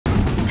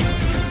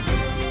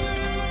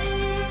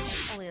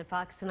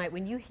Fox tonight,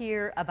 when you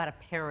hear about a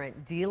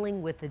parent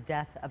dealing with the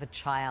death of a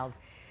child,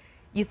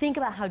 you think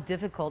about how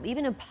difficult,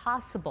 even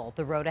impossible,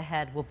 the road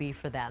ahead will be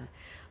for them.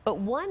 But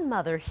one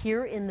mother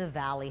here in the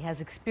Valley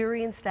has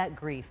experienced that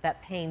grief,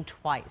 that pain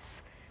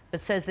twice,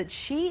 but says that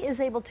she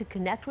is able to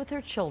connect with her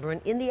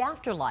children in the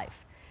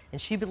afterlife, and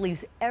she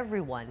believes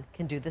everyone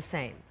can do the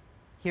same.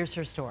 Here's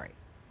her story.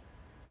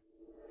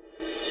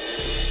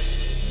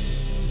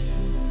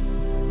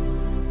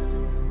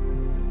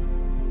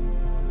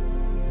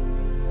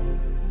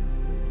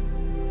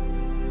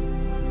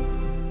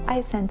 I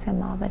sense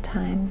him all the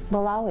time.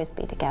 We'll always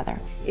be together.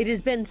 It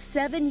has been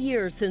 7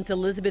 years since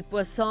Elizabeth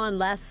Boisson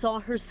last saw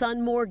her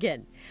son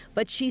Morgan,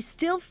 but she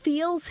still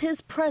feels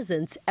his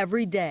presence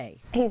every day.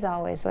 He's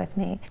always with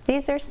me.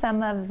 These are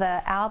some of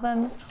the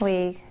albums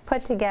we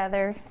put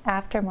together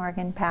after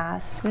Morgan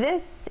passed.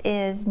 This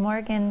is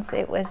Morgan's,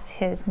 it was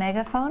his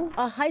megaphone.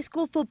 A high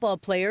school football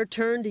player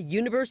turned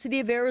University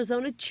of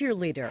Arizona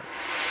cheerleader.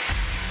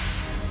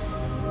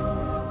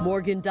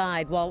 Morgan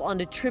died while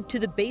on a trip to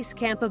the base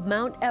camp of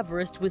Mount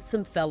Everest with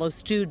some fellow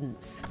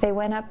students. They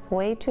went up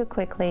way too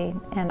quickly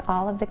and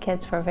all of the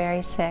kids were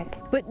very sick.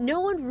 But no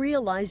one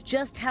realized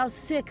just how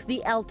sick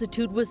the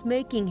altitude was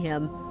making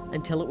him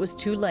until it was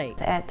too late.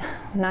 At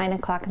 9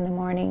 o'clock in the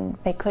morning,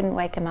 they couldn't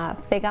wake him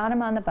up. They got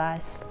him on the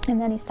bus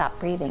and then he stopped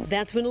breathing.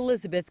 That's when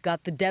Elizabeth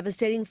got the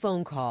devastating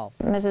phone call.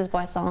 Mrs.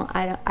 Boisson,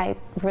 I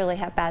really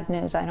have bad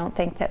news. I don't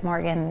think that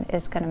Morgan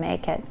is going to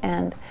make it.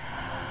 And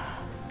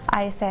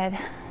I said,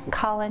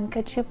 Colin,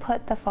 could you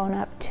put the phone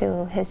up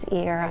to his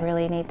ear? I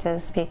really need to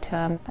speak to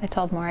him. I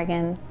told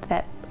Morgan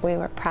that we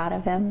were proud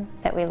of him,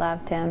 that we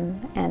loved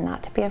him, and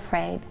not to be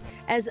afraid.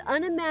 As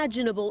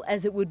unimaginable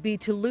as it would be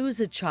to lose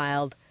a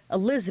child,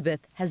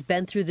 Elizabeth has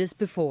been through this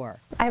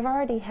before. I've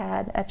already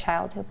had a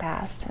child who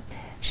passed.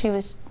 She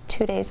was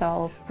 2 days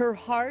old. Her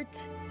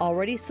heart,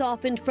 already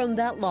softened from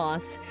that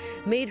loss,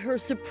 made her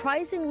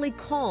surprisingly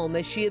calm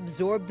as she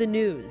absorbed the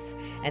news.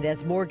 And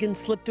as Morgan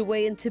slipped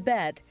away in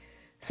Tibet,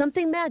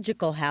 something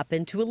magical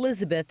happened to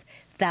Elizabeth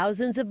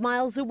thousands of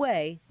miles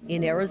away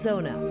in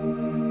Arizona.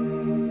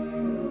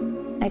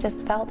 I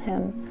just felt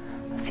him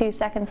a few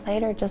seconds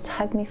later just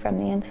hug me from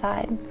the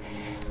inside.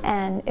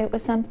 And it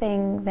was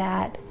something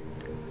that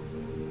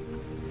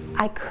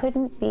I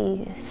couldn't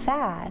be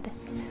sad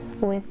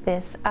with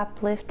this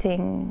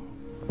uplifting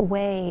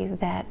wave,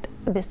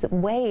 this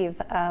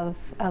wave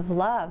of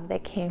love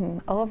that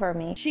came over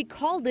me. She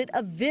called it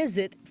a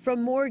visit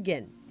from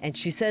Morgan. And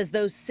she says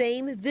those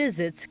same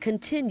visits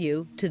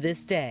continue to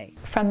this day.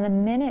 From the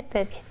minute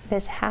that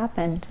this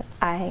happened,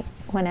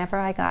 whenever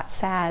I got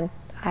sad,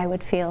 I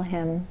would feel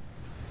him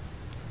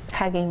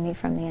hugging me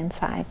from the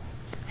inside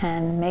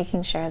and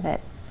making sure that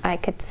I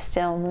could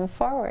still move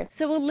forward.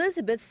 So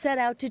Elizabeth set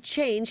out to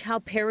change how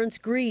parents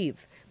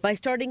grieve by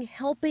starting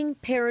Helping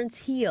Parents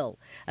Heal,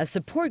 a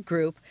support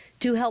group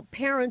to help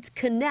parents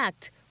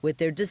connect with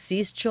their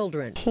deceased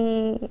children.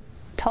 He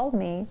told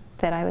me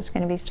that I was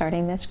going to be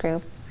starting this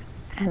group,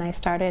 and I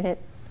started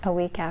it a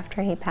week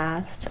after he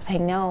passed. I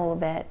know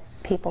that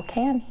people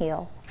can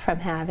heal from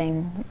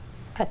having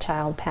a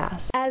child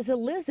pass. As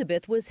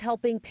Elizabeth was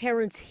helping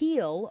parents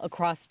heal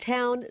across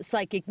town,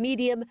 psychic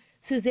medium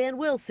Suzanne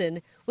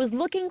Wilson was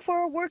looking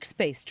for a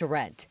workspace to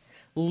rent.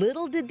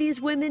 Little did these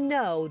women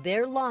know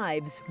their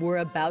lives were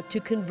about to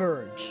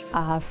converge.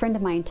 A friend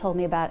of mine told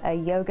me about a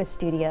yoga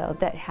studio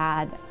that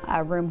had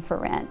a room for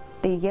rent.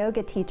 The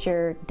yoga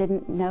teacher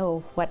didn't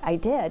know what I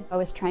did. I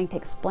was trying to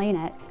explain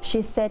it.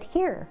 She said,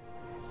 "Here,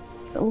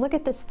 look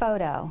at this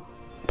photo.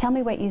 Tell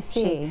me what you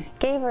see." She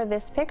gave her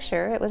this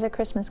picture. It was a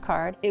Christmas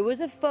card. It was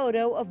a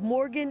photo of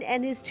Morgan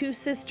and his two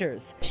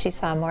sisters. She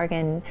saw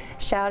Morgan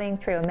shouting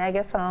through a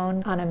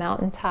megaphone on a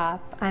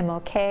mountaintop, "I'm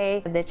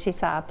okay." That she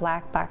saw a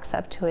black box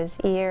up to his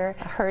ear,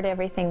 heard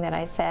everything that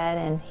I said,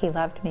 and he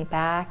loved me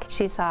back.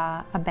 She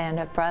saw a band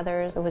of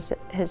brothers. It was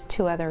his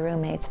two other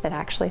roommates that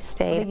actually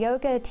stayed. The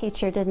yoga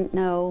teacher didn't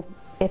know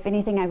if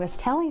anything I was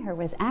telling her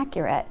was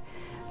accurate,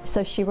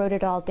 so she wrote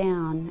it all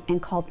down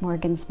and called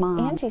Morgan's mom.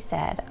 Angie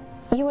said,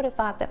 "You would have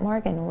thought that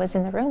Morgan was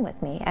in the room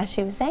with me as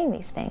she was saying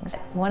these things."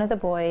 One of the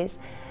boys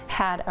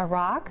had a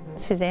rock.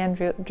 Suzanne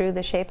drew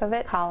the shape of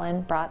it.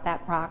 Colin brought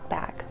that rock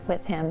back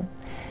with him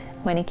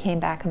when he came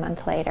back a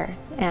month later.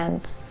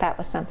 And that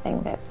was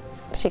something that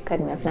she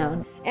couldn't have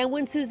known. And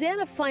when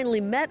Susanna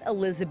finally met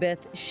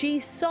Elizabeth, she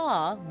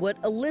saw what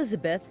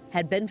Elizabeth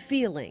had been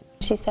feeling.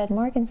 She said,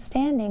 "Morgan's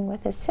standing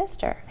with his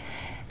sister.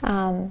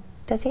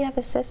 Does he have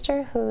a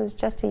sister who's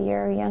just a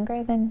year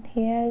younger than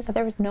he is?"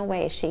 There was no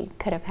way she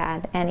could have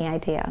had any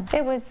idea.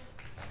 It was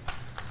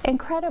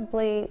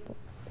incredibly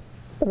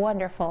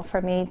wonderful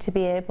for me to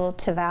be able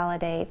to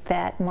validate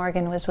that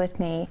Morgan was with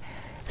me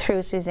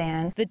through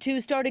Suzanne. The two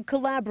started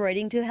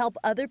collaborating to help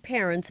other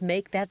parents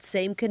make that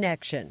same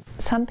connection.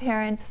 Some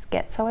parents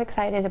get so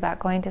excited about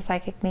going to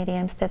psychic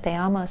mediums that they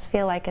almost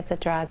feel like it's a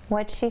drug.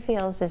 What she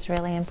feels is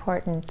really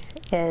important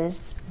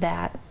is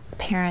that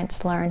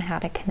parents learn how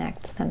to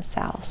connect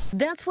themselves.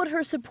 That's what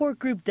her support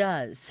group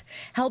does.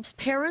 Helps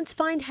parents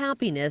find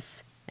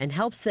happiness and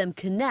helps them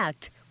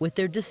connect with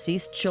their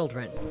deceased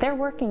children. They're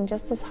working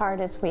just as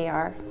hard as we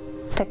are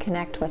to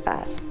connect with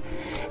us.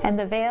 And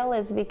the veil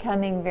is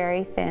becoming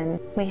very thin.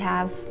 We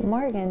have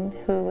Morgan,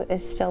 who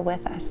is still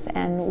with us,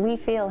 and we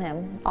feel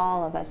him.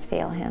 All of us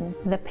feel him.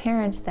 The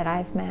parents that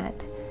I've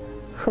met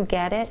who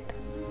get it,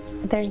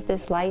 there's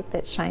this light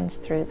that shines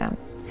through them.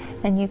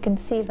 And you can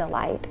see the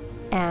light,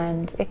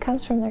 and it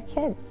comes from their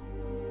kids.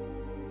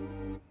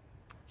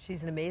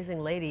 She's an amazing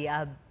lady.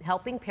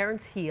 Helping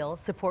Parents Heal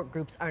support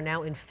groups are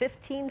now in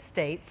 15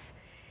 states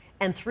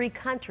and 3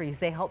 countries.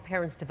 They help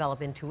parents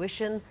develop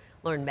intuition,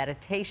 learn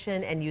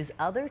meditation, and use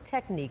other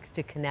techniques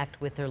to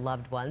connect with their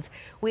loved ones.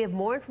 We have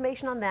more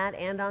information on that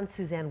and on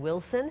Suzanne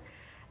Wilson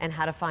and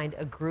how to find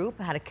a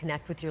group, how to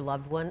connect with your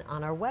loved one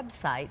on our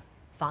website,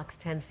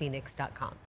 fox10phoenix.com.